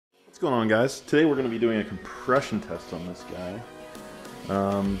going on, guys? Today we're going to be doing a compression test on this guy.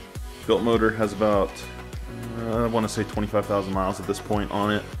 Built motor has about, I want to say 25,000 miles at this point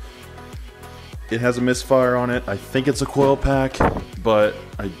on it. It has a misfire on it. I think it's a coil pack, but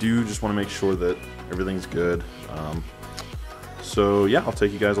I do just want to make sure that everything's good. So yeah, I'll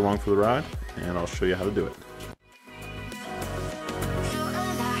take you guys along for the ride and I'll show you how to do it.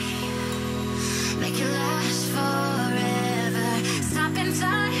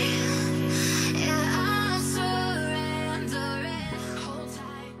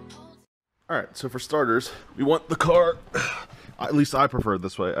 Alright, so for starters, we want the car, at least I prefer it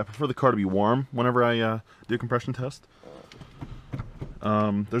this way, I prefer the car to be warm whenever I do a compression test.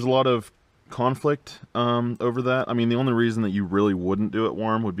 There's a lot of conflict over that. I mean, the only reason that you really wouldn't do it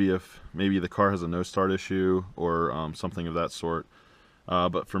warm would be if maybe the car has a no start issue or something of that sort.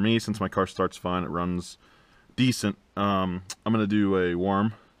 But for me, since my car starts fine, it runs decent, I'm going to do a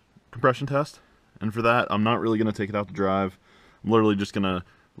warm compression test. And for that, I'm not really going to take it out to drive. I'm literally just going to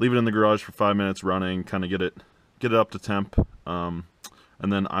leave it in the garage for 5 minutes running, kind of get it up to temp, and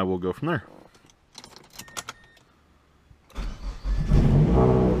then I will go from there.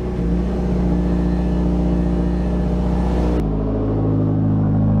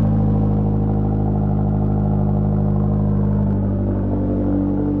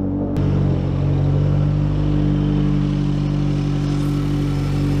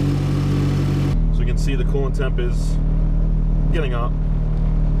 So you can see the coolant temp is getting up.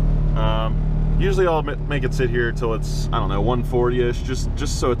 Usually I'll make it sit here till it's, I don't know, 140-ish,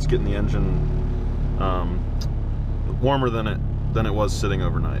 just so it's getting the engine warmer than it was sitting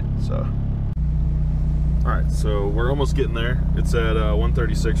overnight. So, all right, so we're almost getting there. It's at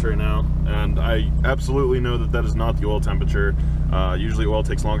 136 right now, and I absolutely know that that is not the oil temperature. Usually oil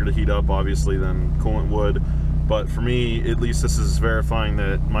takes longer to heat up, obviously, than coolant would, but for me, at least, this is verifying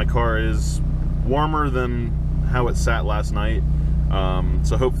that my car is warmer than how it sat last night.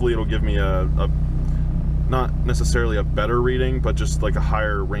 So hopefully it'll give me a not necessarily a better reading, but just like a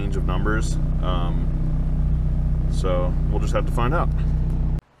higher range of numbers. So we'll just have to find out.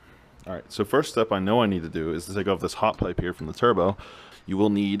 All right, so first step I know I need to do is to take off this hot pipe here from the turbo. You will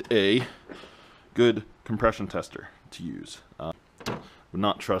need a good compression tester to use. Would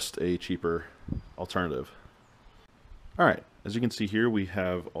not trust a cheaper alternative. All right, as you can see here, we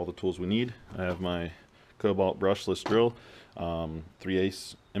have all the tools we need. I have my Cobalt brushless drill,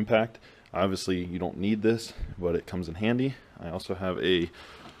 3/8 impact. Obviously you don't need this, but it comes in handy. I also have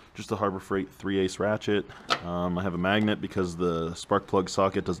just a Harbor Freight 3/8 ratchet. I have a magnet because the spark plug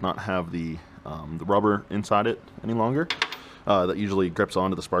socket does not have the rubber inside it any longer. That usually grips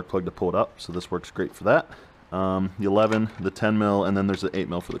onto the spark plug to pull it up, so this works great for that. The 11, the 10 mil, and then there's the 8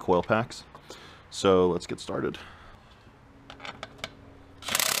 mil for the coil packs. So let's get started.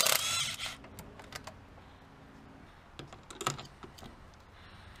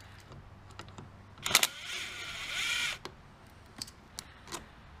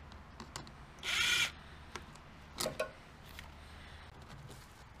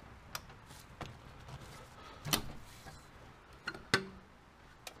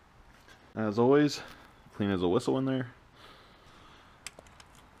 As always, clean as a whistle in there.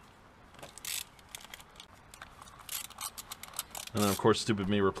 And then of course, stupid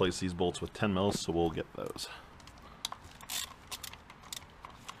me replaced these bolts with 10 mils, so we'll get those.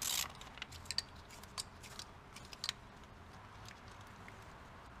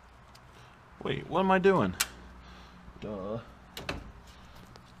 Wait, what am I doing? Duh.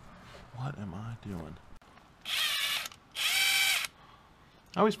 What am I doing?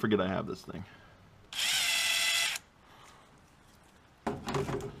 I always forget I have this thing.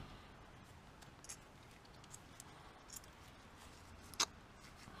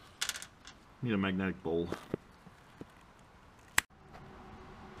 Need a magnetic bowl.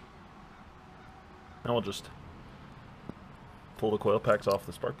 Now I'll just pull the coil packs off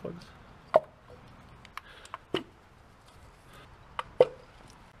the spark plugs.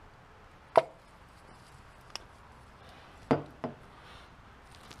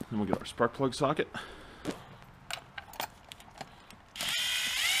 Then we'll get our spark plug socket.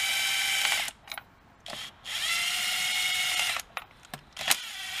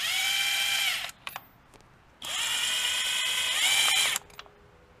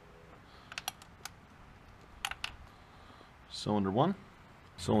 Cylinder 1,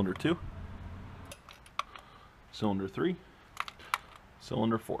 cylinder 2, cylinder 3,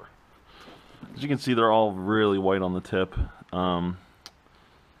 cylinder 4. As you can see, they're all really white on the tip.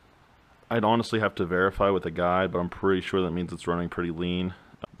 I'd honestly have to verify with a guide, but I'm pretty sure that means it's running pretty lean.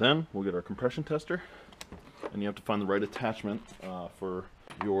 Then we'll get our compression tester, and you have to find the right attachment for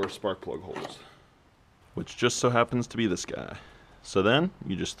your spark plug holes, which just so happens to be this guy. So then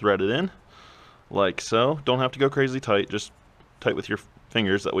you just thread it in like so. Don't have to go crazy tight, just tight with your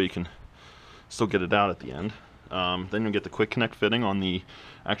fingers, that way you can still get it out at the end. Then you'll get the quick connect fitting on the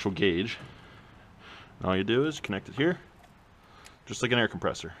actual gauge. And all you do is connect it here, just like an air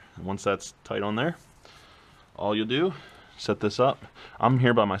compressor. And once that's tight on there, all you'll do, set this up. I'm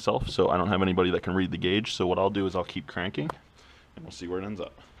here by myself, so I don't have anybody that can read the gauge, so what I'll do is I'll keep cranking and we'll see where it ends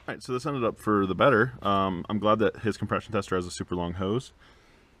up. Alright, so this ended up for the better. I'm glad that his compression tester has a super long hose,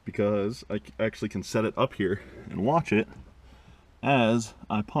 because I actually can set it up here and watch it as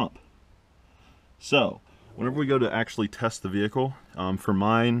I pump. So whenever we go to actually test the vehicle, for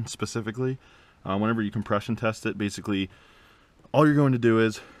mine specifically, whenever you compression test it, basically all you're going to do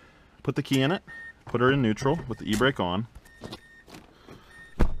is put the key in it, put her in neutral with the e-brake on,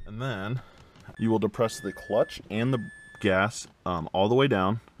 and then you will depress the clutch and the gas all the way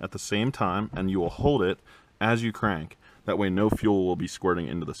down at the same time, and you will hold it as you crank. That way no fuel will be squirting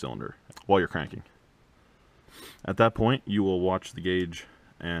into the cylinder while you're cranking. At that point, you will watch the gauge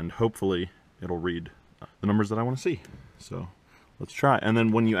and hopefully it'll read the numbers that I want to see. So let's try. And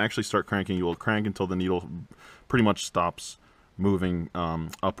then when you actually start cranking, you will crank until the needle pretty much stops moving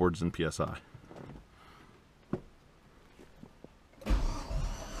upwards in PSI.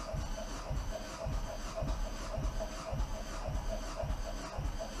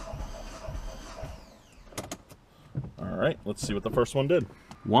 Alright, let's see what the first one did.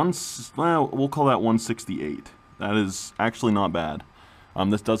 Well, we'll call that 168. That is actually not bad.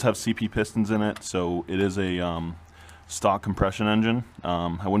 This does have CP pistons in it, so it is a stock compression engine.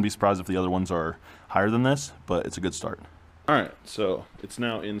 I wouldn't be surprised if the other ones are higher than this, but it's a good start. Alright, so it's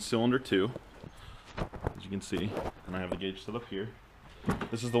now in cylinder 2, as you can see, and I have the gauge set up here.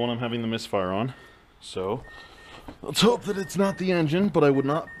 This is the one I'm having the misfire on, so let's hope that it's not the engine, but I would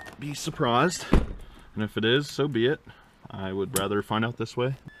not be surprised. And if it is, so be it. I would rather find out this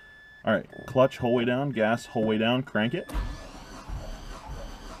way. Alright, clutch whole way down, gas whole way down, crank it.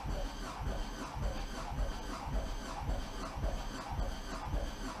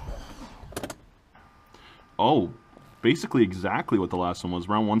 Oh, basically exactly what the last one was,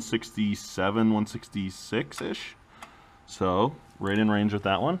 around 167, 166-ish. So, right in range with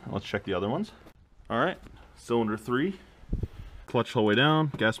that one. Let's check the other ones. Alright, cylinder 3, clutch whole way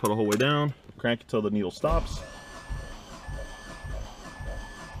down, gas pedal whole way down, crank it till the needle stops.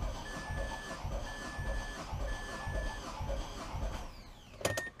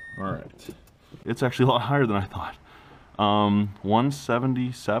 Alright, it's actually a lot higher than I thought.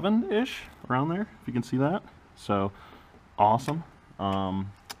 177-ish, around there, if you can see that. So, awesome. Now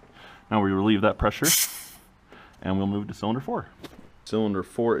we relieve that pressure, and we'll move to cylinder 4. Cylinder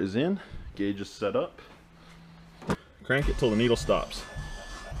 4 is in, gauge is set up. Crank it till the needle stops.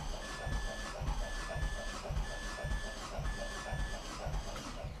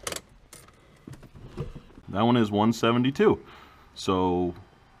 That one is 172. So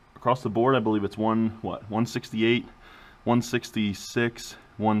across the board, I believe it's 168, 166,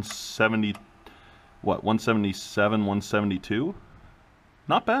 170, 177, 172.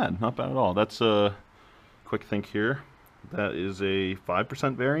 Not bad at all. That's a quick think here. That is a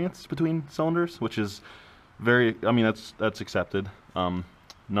 5% variance between cylinders, which is very, I mean, that's accepted.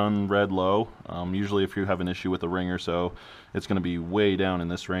 None red low. Usually if you have an issue with a ring or so, it's going to be way down in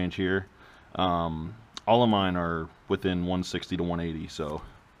this range here. All of mine are within 160 to 180, so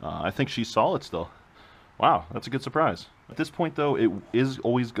I think she's solid still. Wow, that's a good surprise. At this point though, it is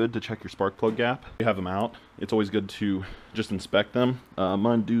always good to check your spark plug gap. If you have them out, it's always good to just inspect them.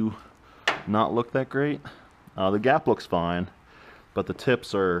 Mine do not look that great. The gap looks fine, but the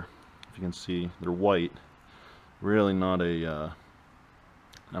tips are, if you can see, they're white. Really not a,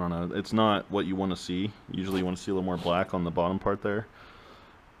 I don't know, it's not what you want to see. Usually you want to see a little more black on the bottom part there.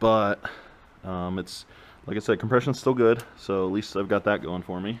 But it's, like I said, compression's still good, so at least I've got that going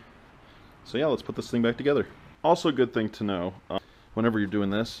for me. So yeah, let's put this thing back together. Also a good thing to know, whenever you're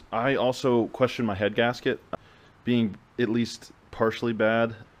doing this, I also question my head gasket being at least partially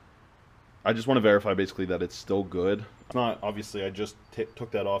bad. I just want to verify basically that it's still good. It's not, obviously I just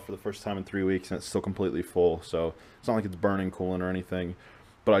took that off for the first time in 3 weeks and it's still completely full, so it's not like it's burning coolant or anything.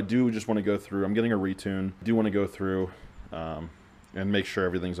 But I do just want to go through, I'm getting a retune, I do want to go through and make sure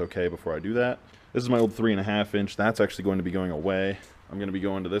everything's okay before I do that. This is my old 3.5 inch, that's actually going to be going away. I'm going to be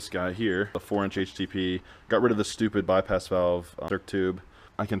going to this guy here, a 4-inch HTP. Got rid of the stupid bypass valve circ tube.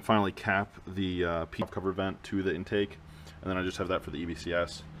 I can finally cap the PEEP cover vent to the intake, and then I just have that for the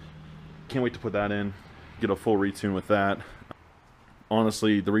EBCS. Can't wait to put that in, get a full retune with that.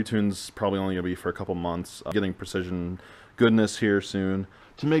 Honestly, the retune's probably only going to be for a couple months. Getting precision goodness here soon.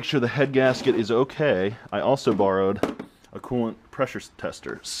 To make sure the head gasket is okay, I also borrowed a coolant pressure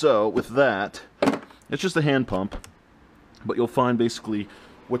tester. So with that, it's just a hand pump, but you'll find basically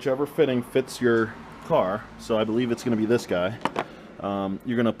whichever fitting fits your car. So I believe it's going to be this guy.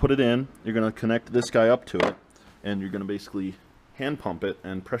 You're going to put it in, you're going to connect this guy up to it, and you're going to basically hand pump it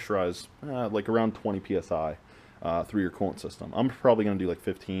and pressurize like around 20 psi through your coolant system. I'm probably going to do like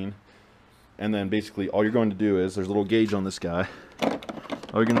 15. And then basically all you're going to do is, there's a little gauge on this guy.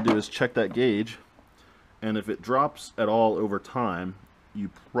 All you're going to do is check that gauge, and if it drops at all over time,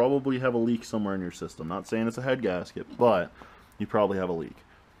 you probably have a leak somewhere in your system. Not saying it's a head gasket, but you probably have a leak.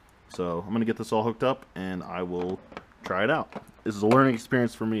 So I'm going to get this all hooked up, and I will try it out. This is a learning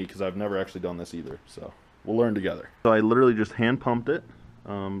experience for me because I've never actually done this either. So we'll learn together. So I literally just hand pumped it.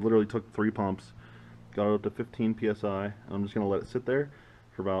 Literally took 3 pumps, got it up to 15 psi. I'm just going to let it sit there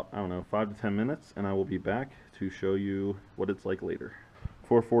for about, I don't know, 5 to 10 minutes, and I will be back to show you what it's like later.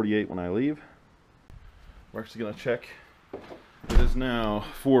 4:48 when I leave. We're actually going to check. It is now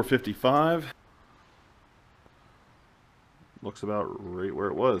 4:55. Looks about right where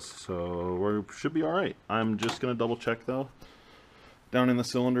it was, so we should be alright. I'm just going to double check though. Down in the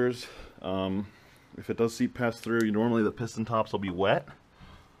cylinders, if it does seep pass through, normally the piston tops will be wet.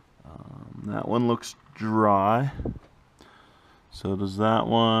 That one looks dry. So does that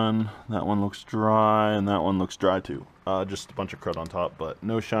one. That one looks dry, and that one looks dry too. Just a bunch of crud on top, but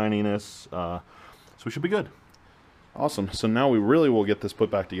no shininess. So we should be good. Awesome. So now we really will get this put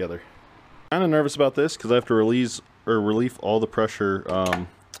back together. Kind of nervous about this because I have to relieve all the pressure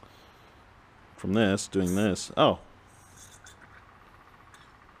from this, doing this. Oh.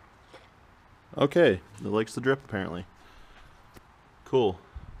 Okay. It likes the drip apparently. Cool.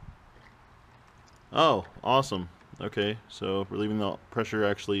 Oh, awesome. Okay, so relieving the pressure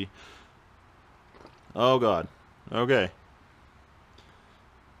actually. Oh god. Okay.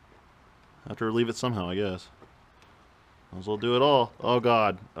 I have to relieve it somehow, I guess. Might as well do it all. Oh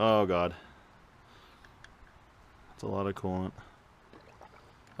god. Oh god. That's a lot of coolant.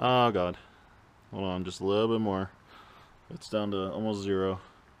 Oh god. Hold on, just a little bit more. It's down to almost 0.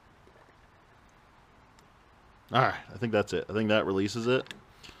 Alright, I think that's it. I think that releases it.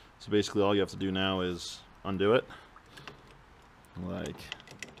 So basically all you have to do now is undo it. Like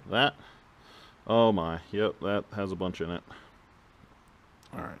that. Oh my, yep, that has a bunch in it.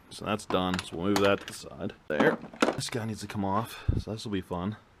 Alright, so that's done. So we'll move that to the side. There. This guy needs to come off, so this will be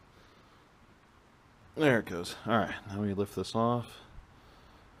fun. There it goes. Alright, now we lift this off.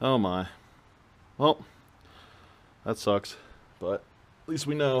 Oh my. Well, that sucks, but at least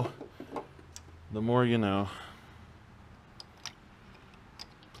we know. The more you know.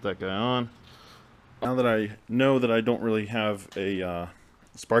 Put that guy on. Now that I know that I don't really have a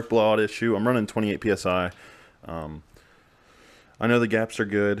spark blowout issue, I'm running 28 psi. I know the gaps are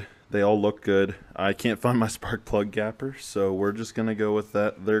good. They all look good. I can't find my spark plug gapper, so we're just going to go with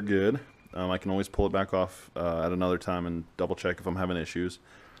that. They're good. I can always pull it back off at another time and double check if I'm having issues.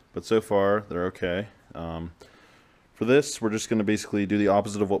 But so far, they're okay. For this, we're just going to basically do the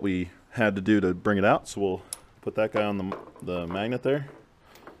opposite of what we had to do to bring it out. So we'll put that guy on the magnet there,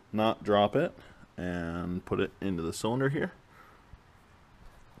 not drop it, and put it into the cylinder here.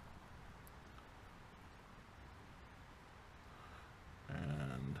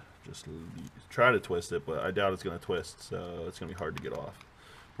 And just try to twist it, but I doubt it's going to twist, so it's going to be hard to get off.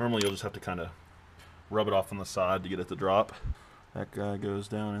 Normally you'll just have to kind of rub it off on the side to get it to drop. That guy goes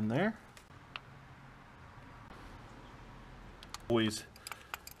down in there. Always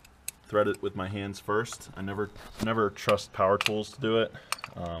thread it with my hands first. I never trust power tools to do it.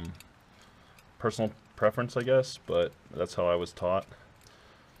 Personal preference, I guess, but that's how I was taught.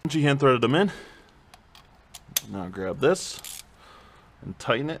 Once you hand threaded them in, now grab this and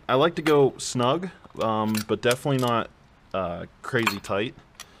tighten it. I like to go snug, but definitely not crazy tight.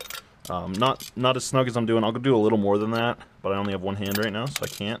 Not as snug as I'm doing. I'll do a little more than that, but I only have one hand right now, so I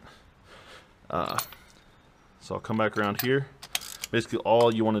can't. So I'll come back around here. Basically,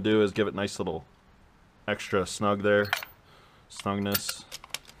 all you want to do is give it nice little extra snug there. Snugness.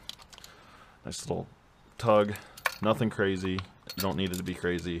 Nice little tug. Nothing crazy. You don't need it to be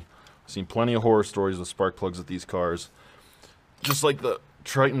crazy. I've seen plenty of horror stories with spark plugs with these cars. Just like the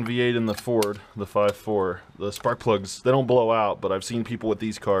Triton V8 and the Ford, the 5.4. The spark plugs, they don't blow out, but I've seen people with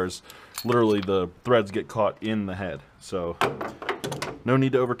these cars, literally the threads get caught in the head. So, no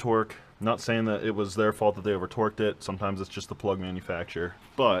need to over torque. Not saying that it was their fault that they over torqued it. Sometimes it's just the plug manufacturer.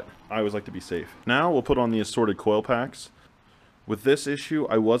 But I always like to be safe. Now we'll put on the assorted coil packs. With this issue,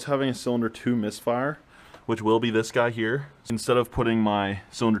 I was having a cylinder 2 misfire, which will be this guy here. Instead of putting my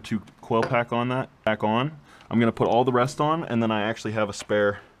cylinder 2 coil pack on back on, I'm gonna put all the rest on, and then I actually have a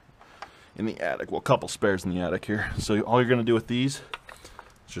spare in the attic. Well, a couple spares in the attic here. So all you're gonna do with these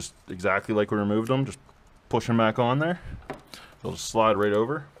is just exactly like we removed them, just push them back on there. They'll just slide right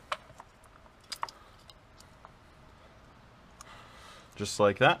over. Just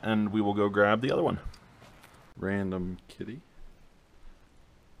like that, and we will go grab the other one. Random kitty.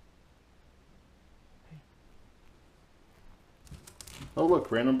 Oh look,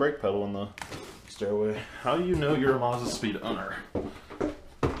 random brake pedal in the stairway. How do you know you're a Mazdaspeed owner?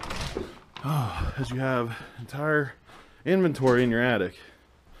 Oh, as you have entire inventory in your attic.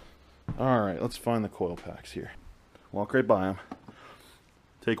 Alright, let's find the coil packs here. Walk right by them.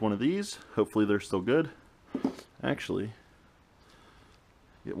 Take one of these. Hopefully they're still good. Actually,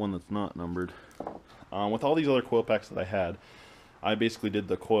 get one that's not numbered. With all these other coil packs that I had, I basically did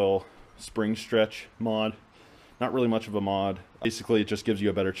the coil spring stretch mod. Not really much of a mod. Basically, it just gives you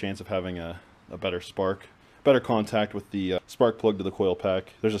a better chance of having a better spark, better contact with the spark plug to the coil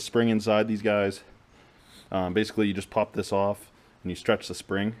pack. There's a spring inside these guys. Basically, you just pop this off and you stretch the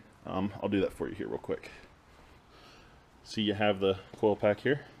spring. I'll do that for you here real quick. See, you have the coil pack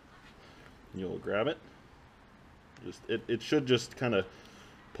here. You'll grab it. It should just kind of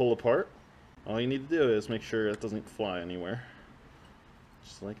pull apart. All you need to do is make sure it doesn't fly anywhere.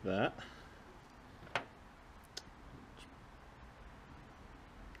 Just like that.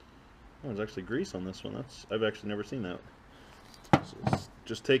 Oh, there's actually grease on this one. I've actually never seen that. So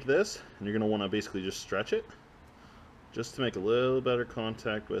just take this, and you're going to want to basically just stretch it, just to make a little better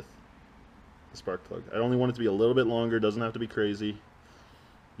contact with the spark plug. I only want it to be a little bit longer. Doesn't have to be crazy.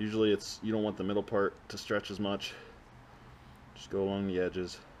 Usually you don't want the middle part to stretch as much. Just go along the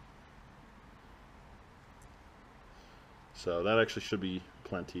edges. So that actually should be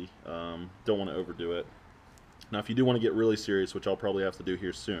plenty. Don't want to overdo it. Now if you do want to get really serious, which I'll probably have to do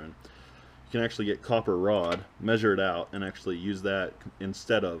here soon, you can actually get copper rod, measure it out, and actually use that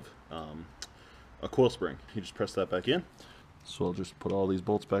instead of a coil spring. You just press that back in. So I'll just put all these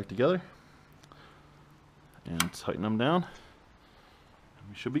bolts back together and tighten them down, and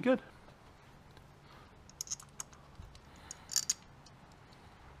we should be good.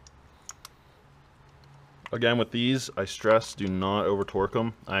 Again, with these, I stress, do not over torque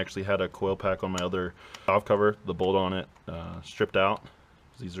them. I actually had a coil pack on my other valve cover, the bolt on it stripped out.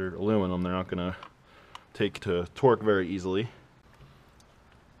 These are aluminum, they're not gonna take to torque very easily.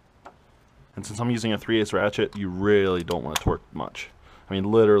 And since I'm using a 3/8 ratchet, you really don't want to torque much. I mean,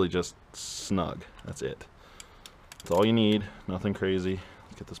 literally just snug, that's it. That's all you need, nothing crazy.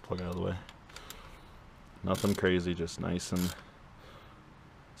 Let's get this plug out of the way. Nothing crazy, just nice and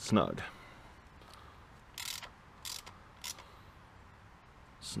snug.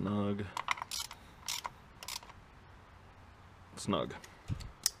 Snug. Snug.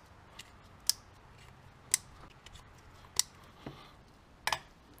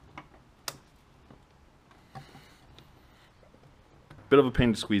 Bit of a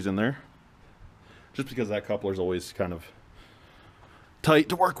pain to squeeze in there, just because that coupler is always kind of tight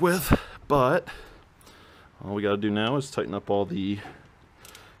to work with, but all we got to do now is tighten up all the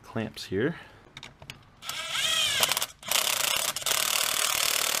clamps here.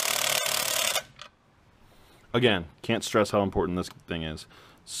 Again, can't stress how important this thing is.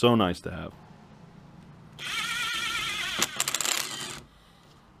 So nice to have.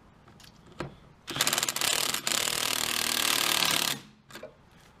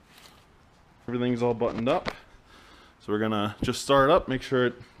 Everything's all buttoned up. So we're gonna just start it up, make sure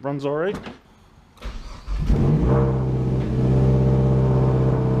it runs all right.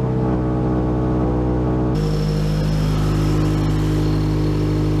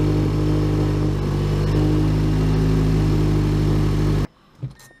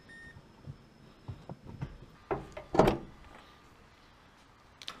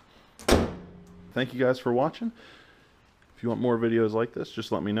 Thank you guys for watching. If you want more videos like this,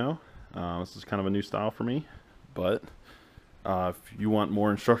 just let me know. This is kind of a new style for me, but if you want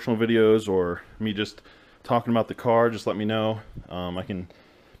more instructional videos or me just talking about the car, just let me know. I can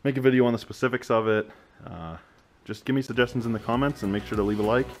make a video on the specifics of it. Just give me suggestions in the comments and make sure to leave a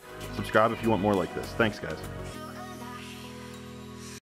like. Subscribe if you want more like this. Thanks, guys.